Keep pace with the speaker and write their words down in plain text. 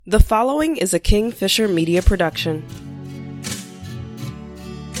The following is a Kingfisher Media production.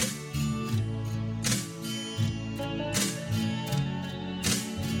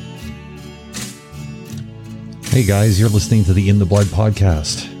 Hey guys, you're listening to the In the Blood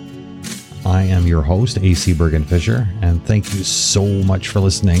podcast. I am your host, AC Bergen-Fisher, and thank you so much for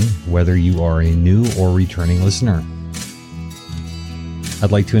listening, whether you are a new or returning listener.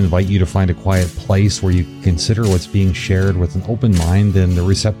 I'd like to invite you to find a quiet place where you can consider what's being shared with an open mind and a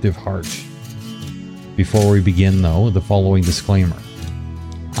receptive heart. Before we begin, though, the following disclaimer.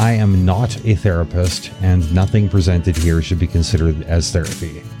 I am not a therapist, and nothing presented here should be considered as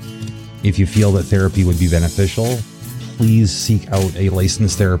therapy. If you feel that therapy would be beneficial, please seek out a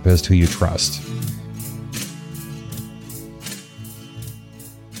licensed therapist who you trust.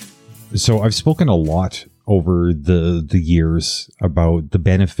 So I've spoken a lot over the years about the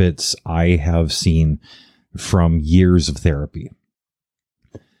benefits I have seen from years of therapy.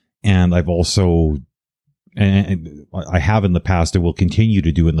 And I've also, and I have in the past and will continue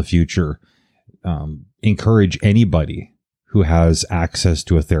to do in the future, encourage anybody who has access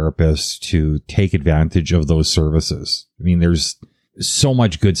to a therapist to take advantage of those services. I mean, there's so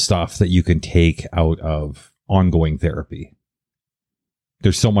much good stuff that you can take out of ongoing therapy.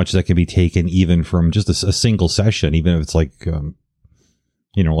 There's so much that can be taken even from just a single session, even if it's like,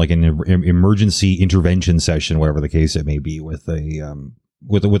 like an emergency intervention session, whatever the case it may be, with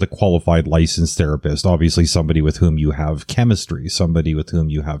a qualified licensed therapist, obviously somebody with whom you have chemistry, somebody with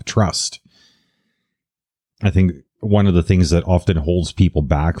whom you have trust. I think one of the things that often holds people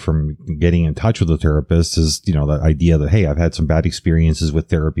back from getting in touch with a therapist is, that idea that, hey, I've had some bad experiences with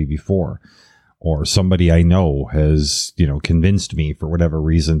therapy before. Or somebody I know has, convinced me for whatever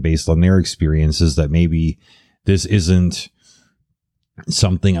reason based on their experiences that maybe this isn't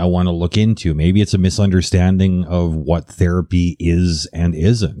something I want to look into. Maybe it's a misunderstanding of what therapy is and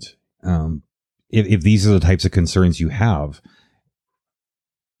isn't. If these are the types of concerns you have,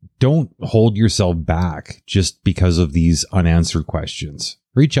 don't hold yourself back just because of these unanswered questions.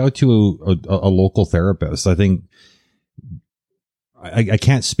 Reach out to a local therapist. I think I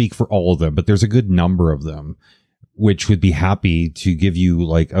can't speak for all of them, but there's a good number of them which would be happy to give you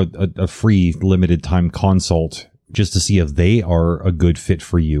like a free limited time consult just to see if they are a good fit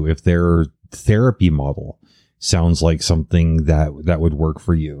for you, if their therapy model sounds like something that would work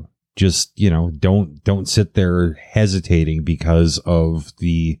for you. Just, don't sit there hesitating because of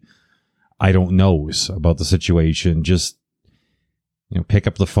the I don't knows about the situation. Just pick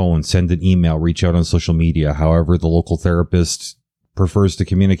up the phone, send an email, reach out on social media, however the local therapist prefers to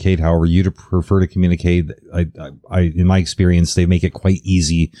communicate, however you prefer to communicate. I in my experience, they make it quite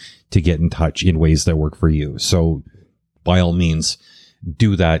easy to get in touch in ways that work for you. So by all means,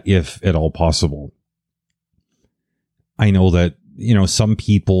 do that if at all possible. I know that, some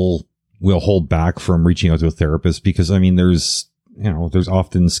people will hold back from reaching out to a therapist because, there's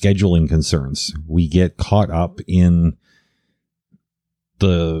often scheduling concerns. We get caught up in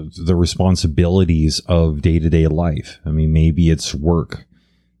the responsibilities of day-to-day life. Maybe it's work,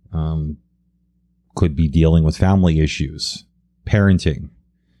 could be dealing with family issues, parenting,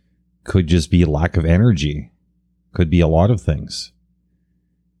 could just be lack of energy, could be a lot of things.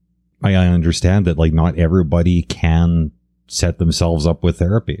 I understand that not everybody can set themselves up with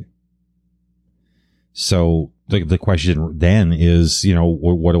therapy. So the question then is,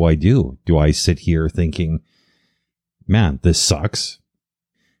 what do I do? Do I sit here thinking, man, this sucks?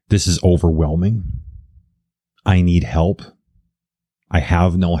 This is overwhelming. I need help. I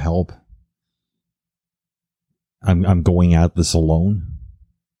have no help. I'm going at this alone.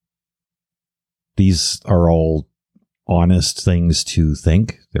 These are all honest things to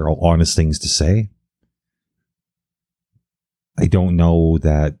think. They're all honest things to say. I don't know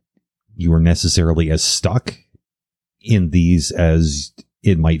that you are necessarily as stuck in these as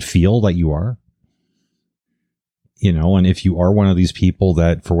it might feel that you are. And if you are one of these people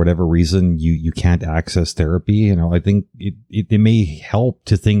that for whatever reason you can't access therapy, I think it may help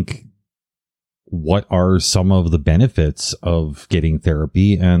to think, what are some of the benefits of getting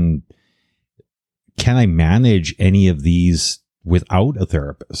therapy, and can I manage any of these without a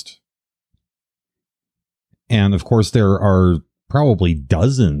therapist? And of course, there are probably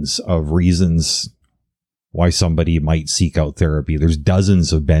dozens of reasons why somebody might seek out therapy. There's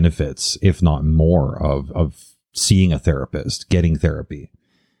dozens of benefits, if not more, of seeing a therapist, getting therapy.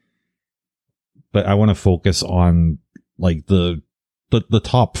 But I want to focus on the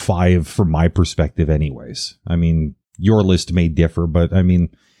top 5 from my perspective anyways. Your list may differ, but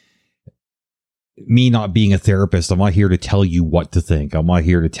me not being a therapist, I'm not here to tell you what to think. I'm not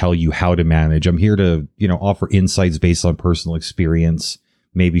here to tell you how to manage. I'm here to, offer insights based on personal experience,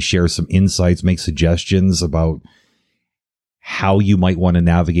 maybe share some insights, make suggestions about how you might want to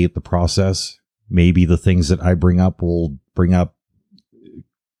navigate the process. Maybe the things that I bring up will bring up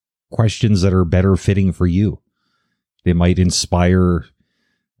questions that are better fitting for you. They might inspire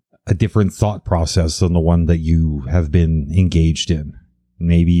a different thought process than the one that you have been engaged in.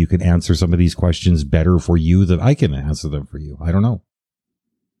 Maybe you can answer some of these questions better for you than I can answer them for you. I don't know.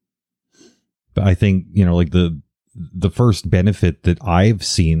 But I think, like the first benefit that I've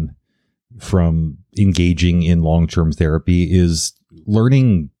seen from engaging in long-term therapy is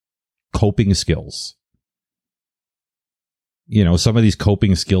learning coping skills. Some of these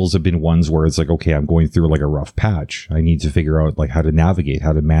coping skills have been ones where it's like, okay, I'm going through like a rough patch. I need to figure out like how to navigate,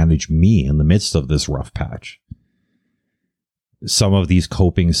 how to manage me in the midst of this rough patch. Some of these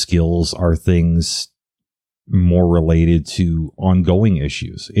coping skills are things more related to ongoing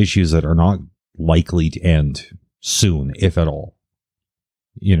issues that are not likely to end soon, if at all.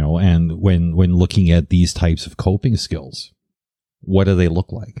 And when looking at these types of coping skills, what do they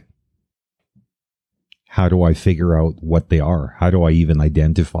look like? How do I figure out what they are? How do I even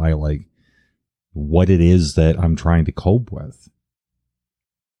identify like what it is that I'm trying to cope with?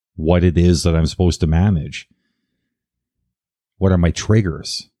 What it is that I'm supposed to manage? What are my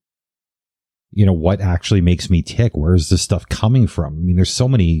triggers? What actually makes me tick? Where is this stuff coming from? I mean, there's so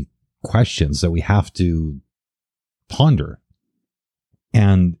many questions that we have to ponder.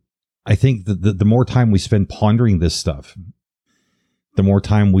 And I think that the more time we spend pondering this stuff, the more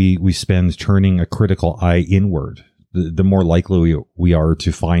time we spend turning a critical eye inward, the more likely we are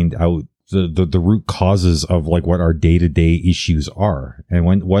to find out the root causes of like what our day-to-day issues are.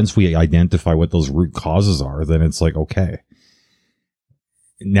 And once we identify what those root causes are, then it's like, okay,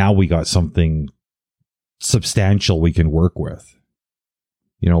 now we got something substantial we can work with.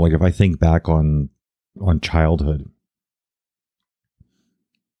 Like if I think back on childhood,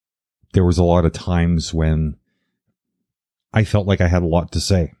 there was a lot of times when I felt like I had a lot to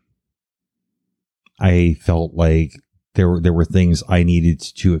say. I felt like there were things I needed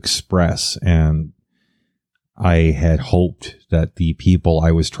to express, and I had hoped that the people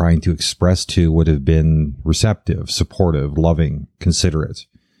I was trying to express to would have been receptive, supportive, loving, considerate,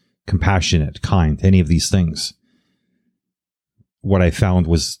 compassionate, kind, any of these things. What I found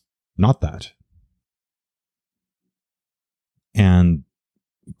was not that. And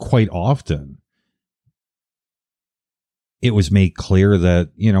quite often, it was made clear that,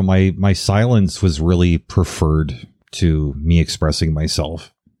 my silence was really preferred to me expressing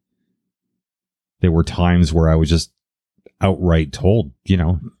myself. There were times where I was just outright told,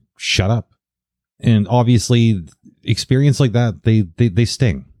 shut up. And obviously, experience like that, they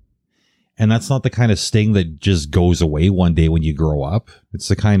sting. And that's not the kind of sting that just goes away one day when you grow up. It's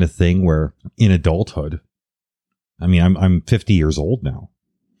the kind of thing where in adulthood, I mean, I'm 50 years old now.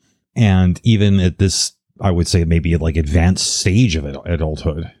 And even at this, I would say maybe like advanced stage of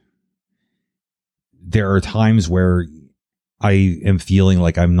adulthood, there are times where I am feeling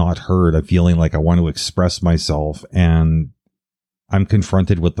like I'm not heard. I'm feeling like I want to express myself, and I'm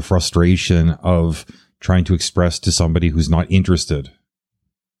confronted with the frustration of trying to express to somebody who's not interested,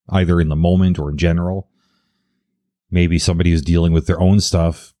 either in the moment or in general. Maybe somebody who's dealing with their own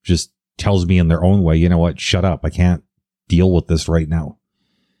stuff just tells me in their own way, you know what, shut up. I can't deal with this right now.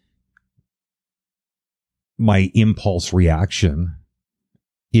 My impulse reaction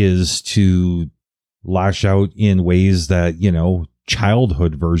is to lash out in ways that,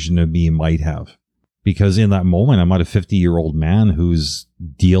 childhood version of me might have. Because in that moment, I'm not a 50-year-old man who's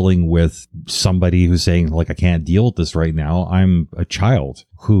dealing with somebody who's saying, like, I can't deal with this right now. I'm a child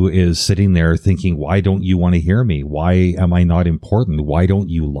who is sitting there thinking, why don't you want to hear me? Why am I not important? Why don't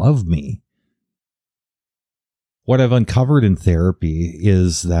you love me? What I've uncovered in therapy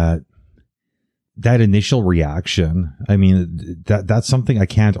is that initial reaction, I mean, that's something I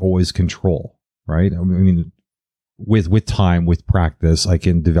can't always control, right? I mean, with time, with practice, I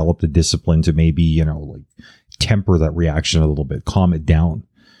can develop the discipline to maybe, like temper that reaction a little bit, calm it down.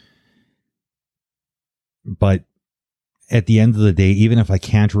 But at the end of the day, even if I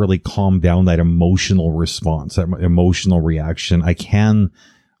can't really calm down that emotional response, that emotional reaction, I can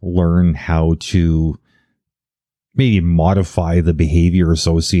learn how to maybe modify the behavior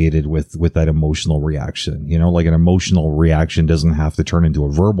associated with that emotional reaction. Like an emotional reaction doesn't have to turn into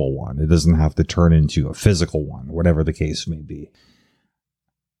a verbal one. It doesn't have to turn into a physical one, whatever the case may be.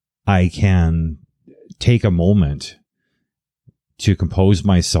 I can take a moment to compose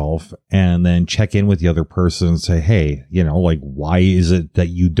myself and then check in with the other person and say, hey, like, why is it that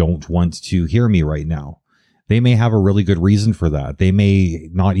you don't want to hear me right now? They may have a really good reason for that. They may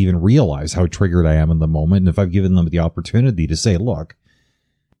not even realize how triggered I am in the moment. And if I've given them the opportunity to say, look,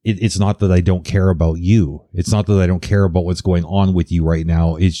 It's not that I don't care about you. It's not that I don't care about what's going on with you right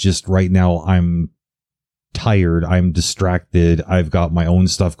now. It's just right now I'm tired. I'm distracted. I've got my own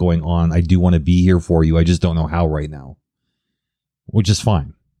stuff going on. I do want to be here for you. I just don't know how right now, which is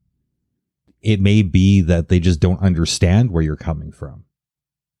fine. It may be that they just don't understand where you're coming from.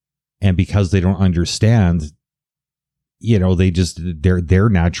 And because they don't understand, you know, they just, their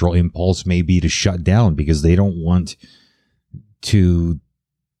natural impulse may be to shut down because they don't want to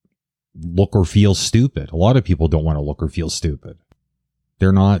look or feel stupid. A lot of people don't want to look or feel stupid.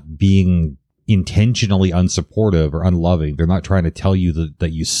 They're not being intentionally unsupportive or unloving. They're not trying to tell you that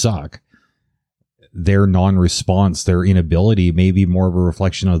you suck. Their non-response, their inability may be more of a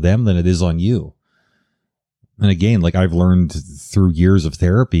reflection of them than it is on you. And again, like I've learned through years of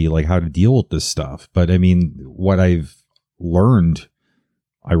therapy, like how to deal with this stuff. But I mean, what I've learned,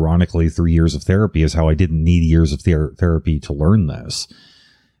 ironically, through years of therapy is how I didn't need years of therapy to learn this.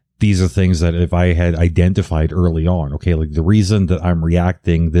 These are things that if I had identified early on, okay, like the reason that I'm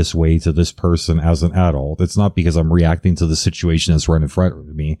reacting this way to this person as an adult, it's not because I'm reacting to the situation that's right in front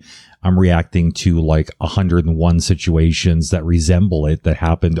of me. I'm reacting to like 101 situations that resemble it that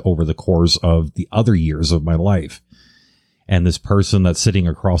happened over the course of the other years of my life. And this person that's sitting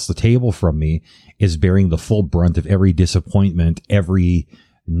across the table from me is bearing the full brunt of every disappointment, every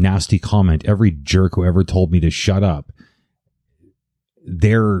nasty comment, every jerk who ever told me to shut up.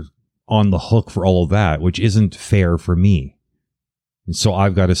 They're on the hook for all of that, which isn't fair for me. And so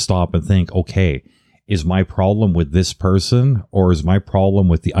I've got to stop and think, okay, is my problem with this person, or is my problem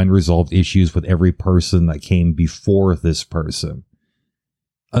with the unresolved issues with every person that came before this person?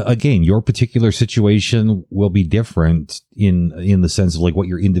 Again, your particular situation will be different in the sense of like what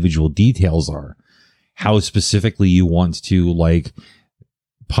your individual details are, how specifically you want to like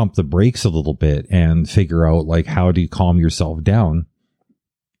pump the brakes a little bit and figure out like how to calm yourself down.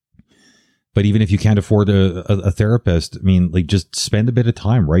 But even if you can't afford a therapist, I mean, like just spend a bit of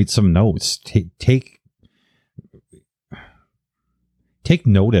time, write some notes, take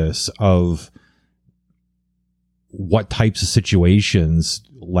notice of what types of situations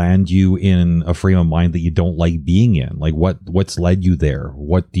land you in a frame of mind that you don't like being in. Like what's led you there?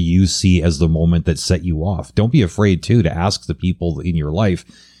 What do you see as the moment that set you off? Don't be afraid too to ask the people in your life,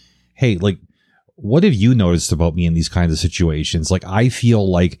 hey, like, what have you noticed about me in these kinds of situations? Like, I feel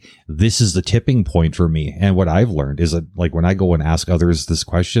like this is the tipping point for me. And what I've learned is that, like, when I go and ask others this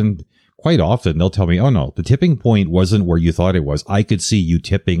question, quite often they'll tell me, oh no, the tipping point wasn't where you thought it was. I could see you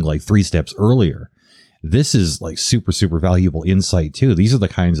tipping like 3 steps earlier. This is like super, super valuable insight too. These are the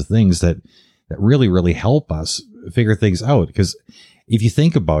kinds of things that really, really help us figure things out. Because if you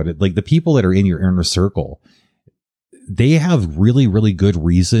think about it, like the people that are in your inner circle, they have really, really good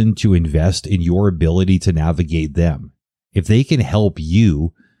reason to invest in your ability to navigate them. If they can help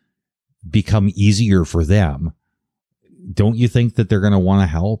you become easier for them, don't you think that they're going to want to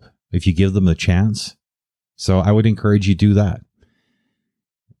help if you give them the chance? So I would encourage you to do that.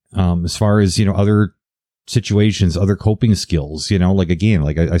 As far as, you know, other situations, other coping skills, you know, like again,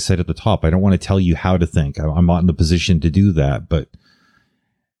 like I said at the top, I don't want to tell you how to think. I'm not in the position to do that, but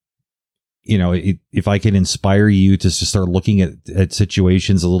you know, if I can inspire you to start looking at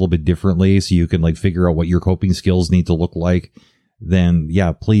situations a little bit differently so you can like figure out what your coping skills need to look like, then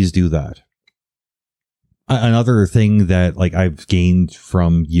yeah, please do that. Another thing that like I've gained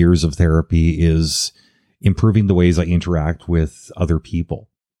from years of therapy is improving the ways I interact with other people.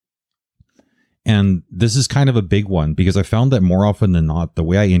 And this is kind of a big one because I found that more often than not, the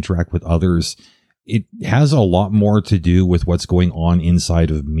way I interact with others, it has a lot more to do with what's going on inside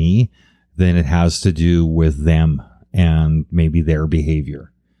of me than it has to do with them and maybe their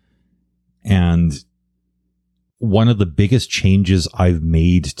behavior. And one of the biggest changes I've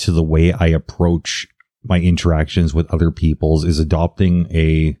made to the way I approach my interactions with other people's is adopting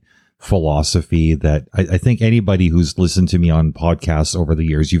a philosophy that I think anybody who's listened to me on podcasts over the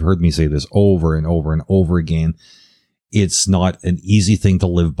years, you've heard me say this over and over and over again. It's not an easy thing to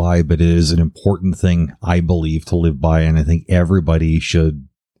live by, but it is an important thing, I believe, to live by. And I think everybody should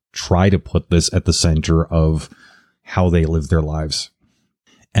try to put this at the center of how they live their lives.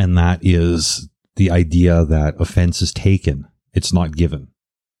 And that is the idea that offense is taken. It's not given.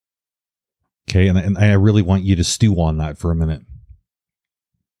 Okay. And I really want you to stew on that for a minute,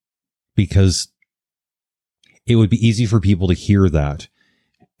 because it would be easy for people to hear that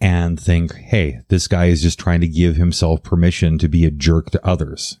and think, hey, this guy is just trying to give himself permission to be a jerk to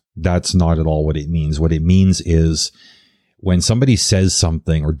others. That's not at all what it means. What it means is when somebody says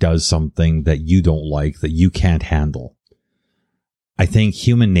something or does something that you don't like, that you can't handle, I think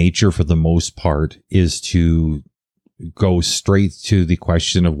human nature for the most part is to go straight to the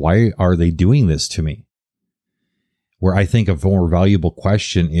question of why are they doing this to me? Where I think a more valuable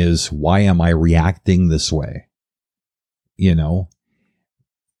question is, why am I reacting this way? You know,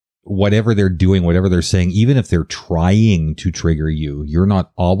 whatever they're doing, whatever they're saying, even if they're trying to trigger you, you're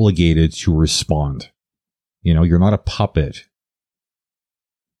not obligated to respond. You know, you're not a puppet.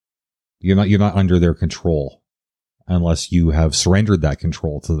 You're not under their control unless you have surrendered that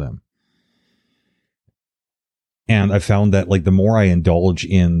control to them. And I found that, like, the more I indulge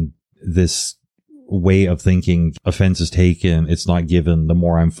in this way of thinking, offense is taken, it's not given, the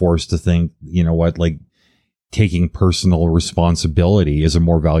more I'm forced to think, you know what, like, taking personal responsibility is a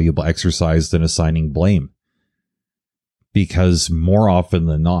more valuable exercise than assigning blame. Because more often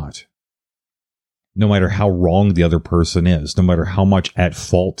than not, no matter how wrong the other person is, no matter how much at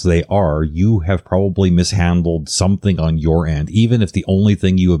fault they are, you have probably mishandled something on your end, even if the only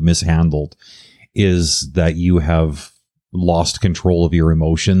thing you have mishandled is that you have lost control of your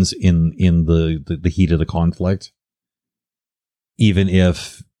emotions in the heat of the conflict. Even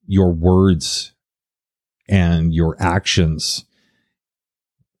if your words and your actions,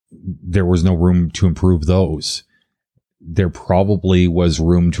 there was no room to improve those. There probably was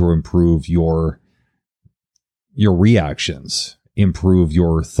room to improve your reactions, improve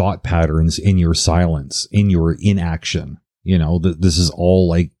your thought patterns in your silence, in your inaction. You know, this is all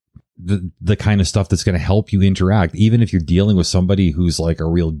like the kind of stuff that's going to help you interact, even if you're dealing with somebody who's like a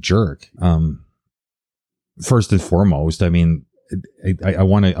real jerk. First and foremost, I mean, I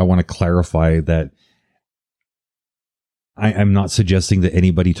want to clarify that I'm not suggesting that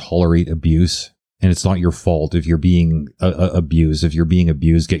anybody tolerate abuse, and it's not your fault if you're being abused. If you're being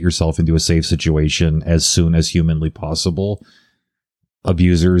abused, get yourself into a safe situation as soon as humanly possible.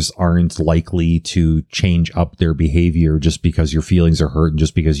 Abusers aren't likely to change up their behavior just because your feelings are hurt and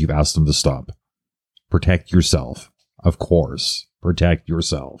just because you've asked them to stop. Protect yourself. Of course, protect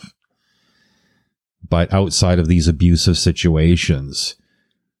yourself. But outside of these abusive situations,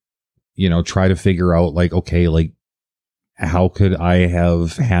 you know, try to figure out, like, okay, like, how could I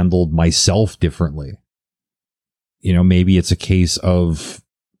have handled myself differently? You know, maybe it's a case of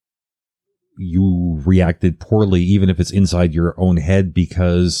you reacted poorly, even if it's inside your own head,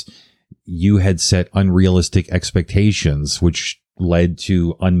 because you had set unrealistic expectations, which led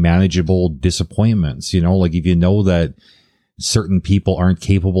to unmanageable disappointments. You know, like, if you know that certain people aren't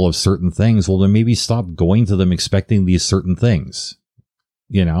capable of certain things, well, then maybe stop going to them expecting these certain things.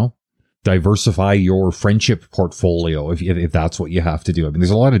 You know, diversify your friendship portfolio if that's what you have to do. I mean, there's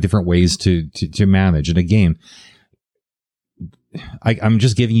a lot of different ways to manage. And again, I'm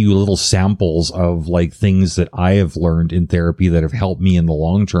just giving you little samples of, like, things that I have learned in therapy that have helped me in the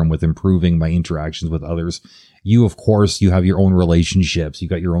long term with improving my interactions with others. You, of course, you have your own relationships, you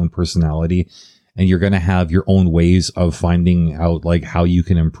got your own personality, and you're going to have your own ways of finding out, like, how you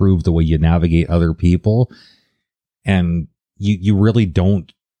can improve the way you navigate other people. And you really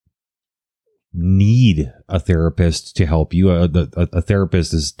don't need a therapist to help you. A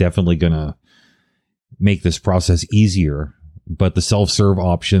therapist is definitely going to make this process easier. But the self-serve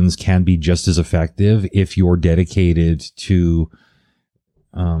options can be just as effective if you're dedicated to,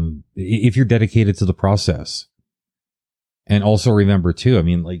 the process. And also remember too, I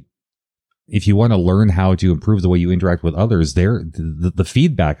mean, like, if you want to learn how to improve the way you interact with others, the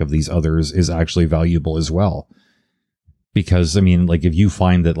feedback of these others is actually valuable as well. Because, I mean, like, if you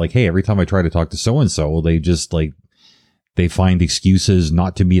find that, like, hey, every time I try to talk to so-and-so, they just, like, they find excuses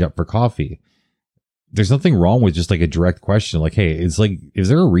not to meet up for coffee. There's nothing wrong with just, like, a direct question. Like, hey, it's like, is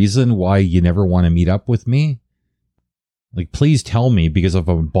there a reason why you never want to meet up with me? Like, please tell me, because if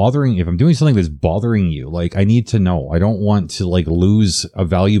I'm doing something that's bothering you, like, I need to know. I don't want to, like, lose a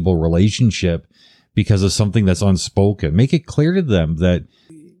valuable relationship because of something that's unspoken. Make it clear to them that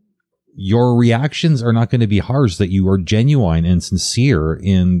your reactions are not going to be harsh, that you are genuine and sincere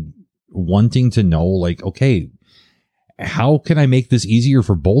in wanting to know, like, okay, how can I make this easier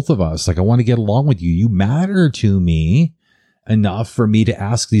for both of us? Like, I want to get along with you. You matter to me enough for me to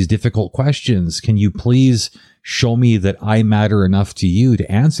ask these difficult questions. Can you please show me that I matter enough to you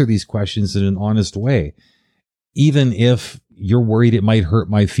to answer these questions in an honest way? Even if you're worried it might hurt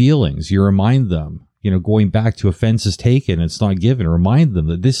my feelings, you remind them, you know, going back to offense is taken, it's not given. Remind them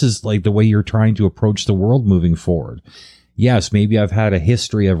that this is, like, the way you're trying to approach the world moving forward. Yes, maybe I've had a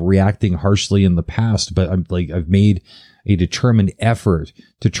history of reacting harshly in the past, but I've made a determined effort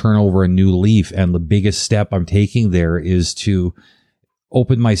to turn over a new leaf. And the biggest step I'm taking there is to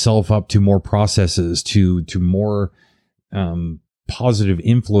open myself up to more processes, to more positive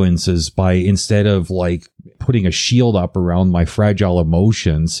influences, by, instead of, like, putting a shield up around my fragile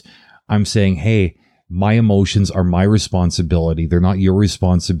emotions, I'm saying, hey, My emotions are my responsibility. They're not your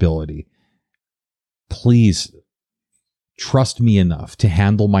responsibility. Please trust me enough to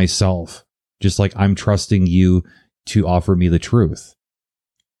handle myself, just like I'm trusting you to offer me the truth.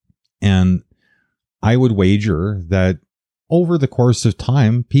 And I would wager that over the course of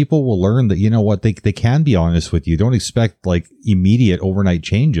time, people will learn that, you know what, they can be honest with you. Don't expect like immediate overnight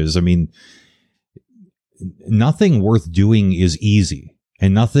changes. I mean, nothing worth doing is easy,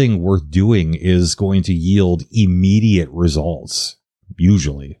 and nothing worth doing is going to yield immediate results.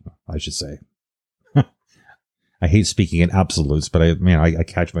 Usually, I should say. I hate speaking in absolutes, but I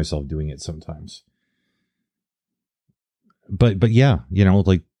catch myself doing it sometimes. But yeah, you know,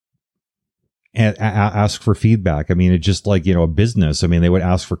 like, ask for feedback. I mean, it's just like, you know, a business. I mean, they would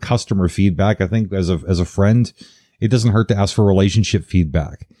ask for customer feedback. I think as a friend, it doesn't hurt to ask for relationship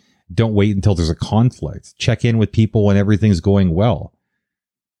feedback. Don't wait until there's a conflict. Check in with people when everything's going well.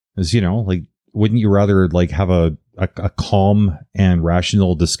 As you know, like, wouldn't you rather like have a calm and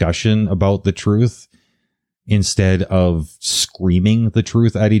rational discussion about the truth instead of screaming the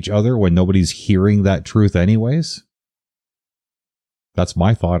truth at each other when nobody's hearing that truth anyways? That's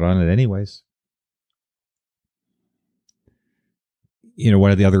my thought on it anyways. You know,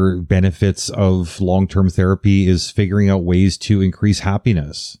 one of the other benefits of long-term therapy is figuring out ways to increase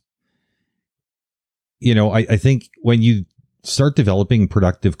happiness. You know, I think when you start developing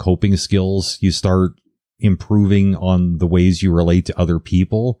productive coping skills, you start improving on the ways you relate to other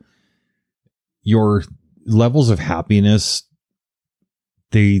people, your levels of happiness,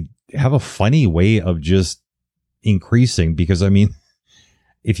 they have a funny way of just increasing. Because, I mean,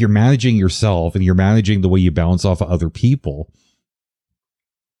 if you're managing yourself and you're managing the way you bounce off of other people,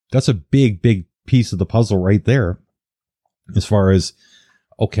 that's a big, big piece of the puzzle right there. As far as,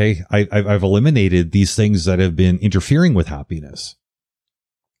 okay, I've eliminated these things that have been interfering with happiness.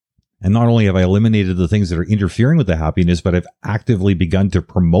 And not only have I eliminated the things that are interfering with the happiness, but I've actively begun to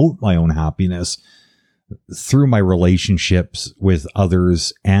promote my own happiness through my relationships with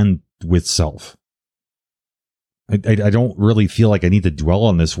others and with self. I don't really feel like I need to dwell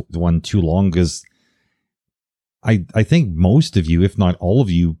on this one too long, because I think most of you, if not all of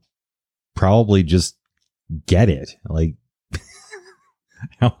you, probably just get it. Like,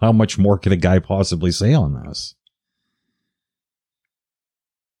 how much more can a guy possibly say on this?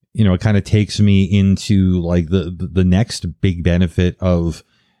 You know, it kind of takes me into like the next big benefit of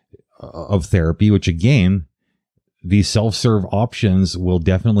therapy, which again, these self-serve options will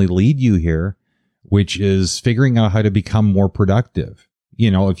definitely lead you here, which is figuring out how to become more productive. You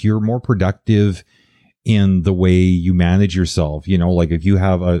know, if you're more productive in the way you manage yourself, you know, like if you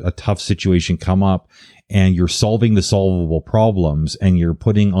have a tough situation come up and you're solving the solvable problems and you're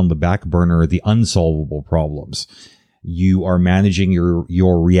putting on the back burner the unsolvable problems, you are managing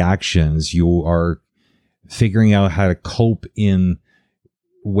your reactions, you are figuring out how to cope in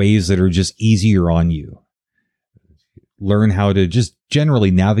ways that are just easier on you. Learn how to just generally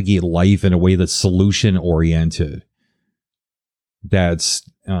navigate life in a way that's solution oriented, that's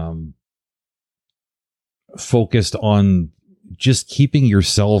focused on just keeping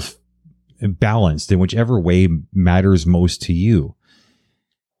yourself balanced in whichever way matters most to you.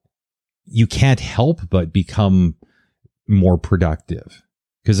 You can't help but become more productive.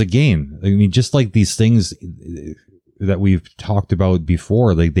 Because again, I mean, just like these things that we've talked about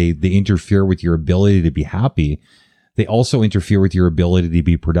before, like they interfere with your ability to be happy. They also interfere with your ability to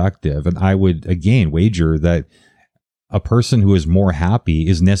be productive. And I would, again, wager that a person who is more happy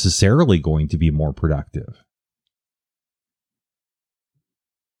is necessarily going to be more productive.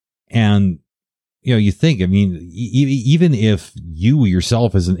 And, you know, you think, I mean, even if you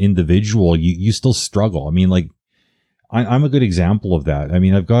yourself as an individual, you still struggle. I mean, like, I'm a good example of that. I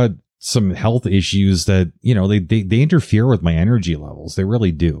mean, I've got some health issues that, you know, they interfere with my energy levels. They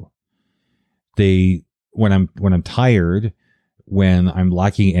really do. When I'm tired, when I'm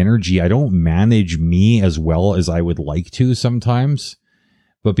lacking energy, I don't manage me as well as I would like to sometimes.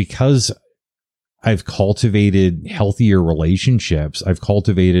 But because I've cultivated healthier relationships, I've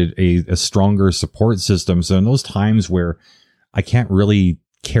cultivated a stronger support system. So in those times where I can't really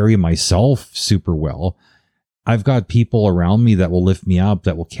carry myself super well, I've got people around me that will lift me up,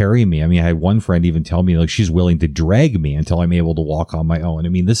 that will carry me. I mean, I had one friend even tell me, like, she's willing to drag me until I'm able to walk on my own. I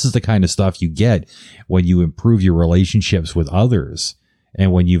mean, this is the kind of stuff you get when you improve your relationships with others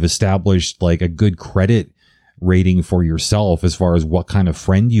and when you've established like a good credit rating for yourself as far as what kind of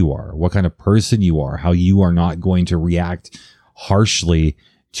friend you are, what kind of person you are, how you are not going to react harshly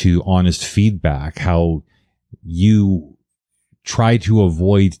to honest feedback, how you try to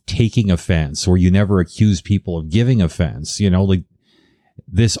avoid taking offense, or you never accuse people of giving offense. You know, like,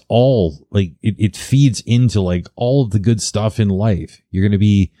 this all, like, it feeds into like all of the good stuff in life. You're going to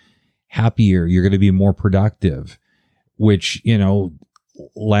be happier. You're going to be more productive, which, you know,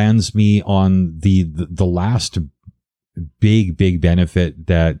 lands me on the last big benefit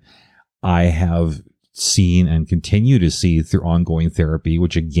that I have seen and continue to see through ongoing therapy,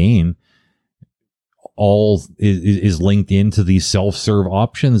 which again, all is linked into these self-serve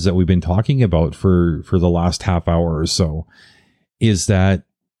options that we've been talking about for the last half hour or so, is that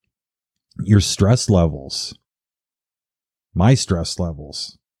your stress levels, my stress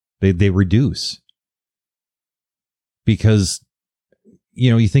levels, they reduce. Because,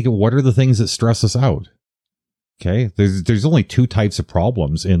 you know, you think of what are the things that stress us out? Okay, there's only two types of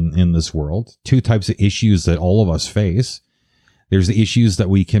problems in this world, two types of issues that all of us face. There's the issues that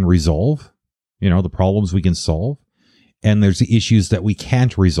we can resolve, you know, the problems we can solve, and there's the issues that we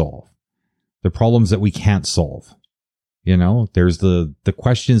can't resolve, the problems that we can't solve. You know, there's the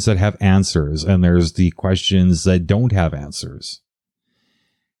questions that have answers, and there's the questions that don't have answers.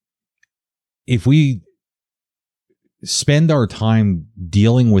 If we spend our time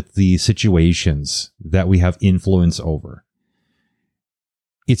dealing with the situations that we have influence over,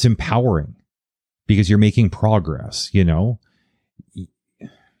 it's empowering because you're making progress, you know.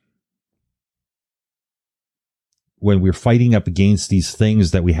 When we're fighting up against these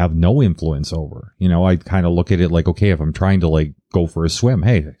things that we have no influence over, you know, I kind of look at it like, okay, if I'm trying to like go for a swim,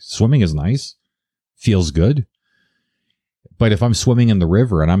 hey, swimming is nice, feels good. But if I'm swimming in the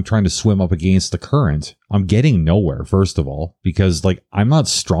river and I'm trying to swim up against the current, I'm getting nowhere, first of all, because like I'm not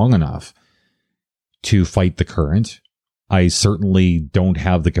strong enough to fight the current. I certainly don't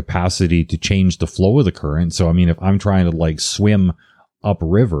have the capacity to change the flow of the current. So, I mean, if I'm trying to like swim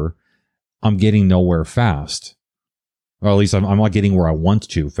upriver, I'm getting nowhere fast. Or at least I'm not getting where I want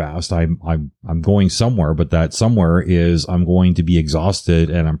to fast. I'm going somewhere, but that somewhere is I'm going to be exhausted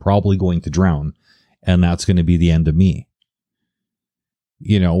and I'm probably going to drown. And that's going to be the end of me.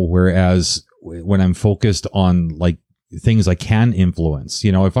 You know, whereas when I'm focused on like things I can influence,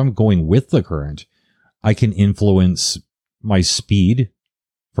 you know, if I'm going with the current, I can influence my speed.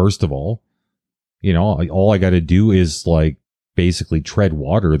 First of all, you know, all I got to do is like basically tread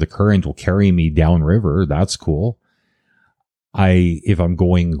water. The current will carry me downriver. That's cool. If I'm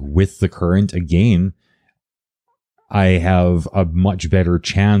going with the current again, I have a much better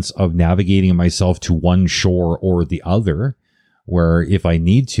chance of navigating myself to one shore or the other, where if I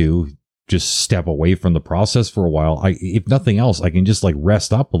need to just step away from the process for a while, if nothing else, I can just like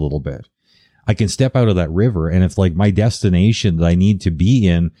rest up a little bit. I can step out of that river. And if like my destination that I need to be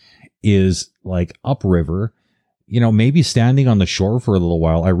in is like upriver, you know, maybe standing on the shore for a little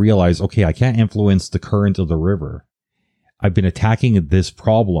while, I realize, okay, I can't influence the current of the river. I've been attacking this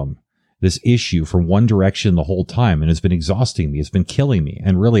problem, this issue from one direction the whole time, and it's been exhausting me. It's been killing me.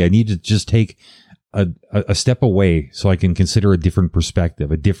 And really, I need to just take a step away so I can consider a different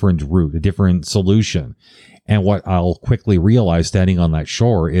perspective, a different route, a different solution. And what I'll quickly realize standing on that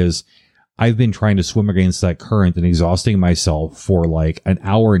shore is I've been trying to swim against that current and exhausting myself for like an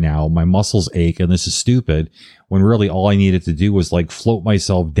hour now. My muscles ache and this is stupid, when really all I needed to do was like float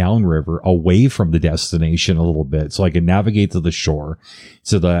myself downriver away from the destination a little bit so I could navigate to the shore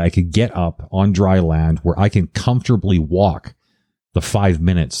so that I could get up on dry land where I can comfortably walk the 5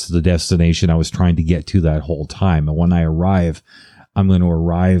 minutes to the destination I was trying to get to that whole time. And when I arrive, I'm going to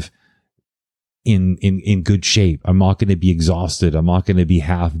arrive in good shape. I'm not going to be exhausted. I'm not going to be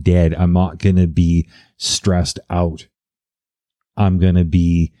half dead. I'm not going to be stressed out. I'm going to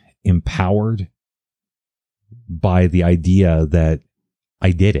be empowered by the idea that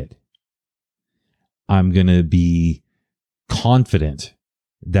I did it. I'm going to be confident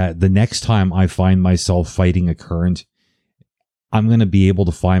that the next time I find myself fighting a current, I'm going to be able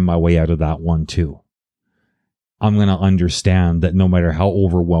to find my way out of that one too. I'm going to understand that no matter how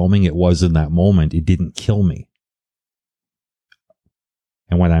overwhelming it was in that moment, it didn't kill me.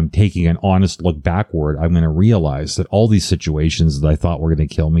 And when I'm taking an honest look backward, I'm going to realize that all these situations that I thought were going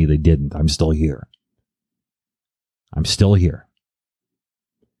to kill me, they didn't. I'm still here. I'm still here.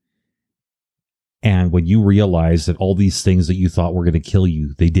 And when you realize that all these things that you thought were going to kill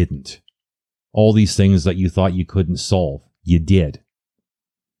you, they didn't. All these things that you thought you couldn't solve, you did.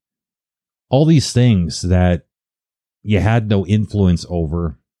 All these things that you had no influence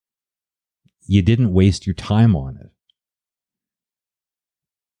over, you didn't waste your time on it.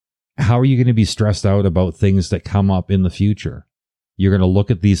 How are you going to be stressed out about things that come up in the future? You're going to look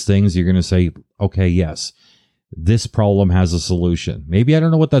at these things, you're going to say, okay, yes, this problem has a solution. Maybe I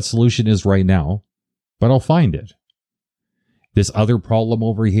don't know what that solution is right now, but I'll find it. This other problem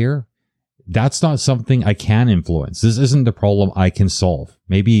over here, That's not something I can influence. This isn't a problem I can solve.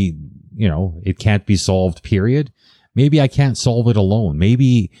 Maybe, it can't be solved, period. Maybe I can't solve it alone.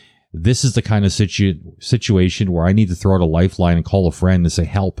 Maybe this is the kind of situation where I need to throw out a lifeline and call a friend and say,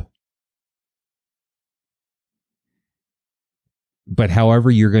 help. But however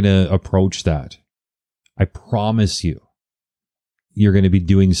you're going to approach that, I promise you're going to be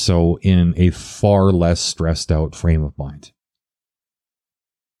doing so in a far less stressed out frame of mind.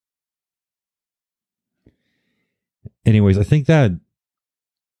 Anyways, I think that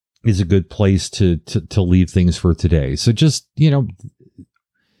is a good place to leave things for today. So just,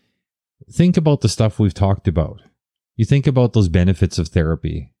 think about the stuff we've talked about. You think about those benefits of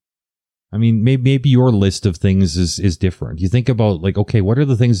therapy. I mean, maybe your list of things is different. You think about okay, what are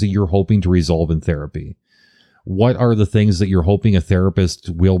the things that you're hoping to resolve in therapy? What are the things that you're hoping a therapist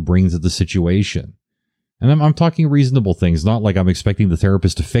will bring to the situation? And I'm talking reasonable things, not like I'm expecting the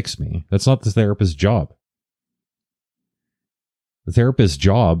therapist to fix me. That's not the therapist's job. The therapist's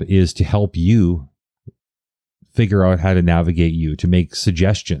job is to help you figure out how to navigate you, to make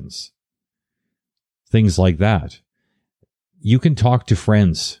suggestions, things like that. You can talk to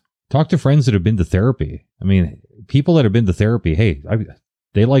friends. Talk to friends that have been to therapy. I mean, people that have been to therapy, hey,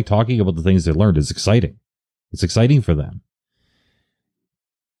 they like talking about the things they learned. It's exciting. It's exciting for them.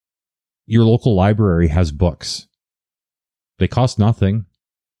 Your local library has books. They cost nothing.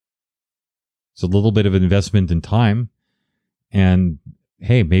 It's a little bit of an investment in time. And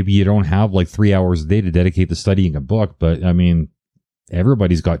hey, maybe you don't have 3 hours a day to dedicate to studying a book, but I mean,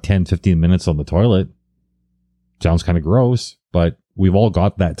 everybody's got 10, 15 minutes on the toilet. Sounds kind of gross, but we've all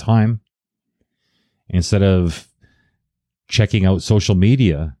got that time. Instead of checking out social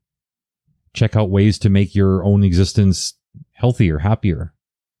media, check out ways to make your own existence healthier, happier.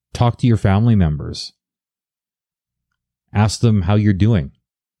 Talk to your family members. Ask them how you're doing.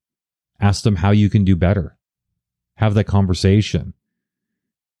 Ask them how you can do better. Have that conversation.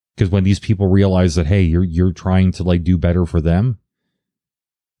 Because when these people realize that, hey, you're trying to do better for them,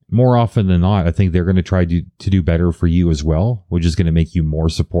 more often than not, I think they're going to try to do better for you as well, which is going to make you more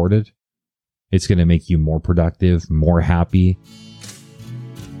supported. It's going to make you more productive, more happy.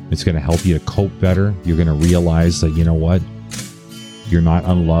 It's going to help you to cope better. You're going to realize that, you know what? You're not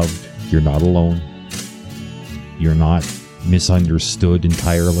unloved. You're not alone. You're not misunderstood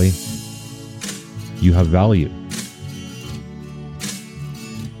entirely. You have value.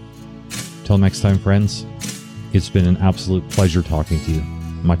 Till next time, friends, it's been an absolute pleasure talking to you.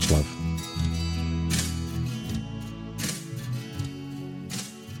 Much love.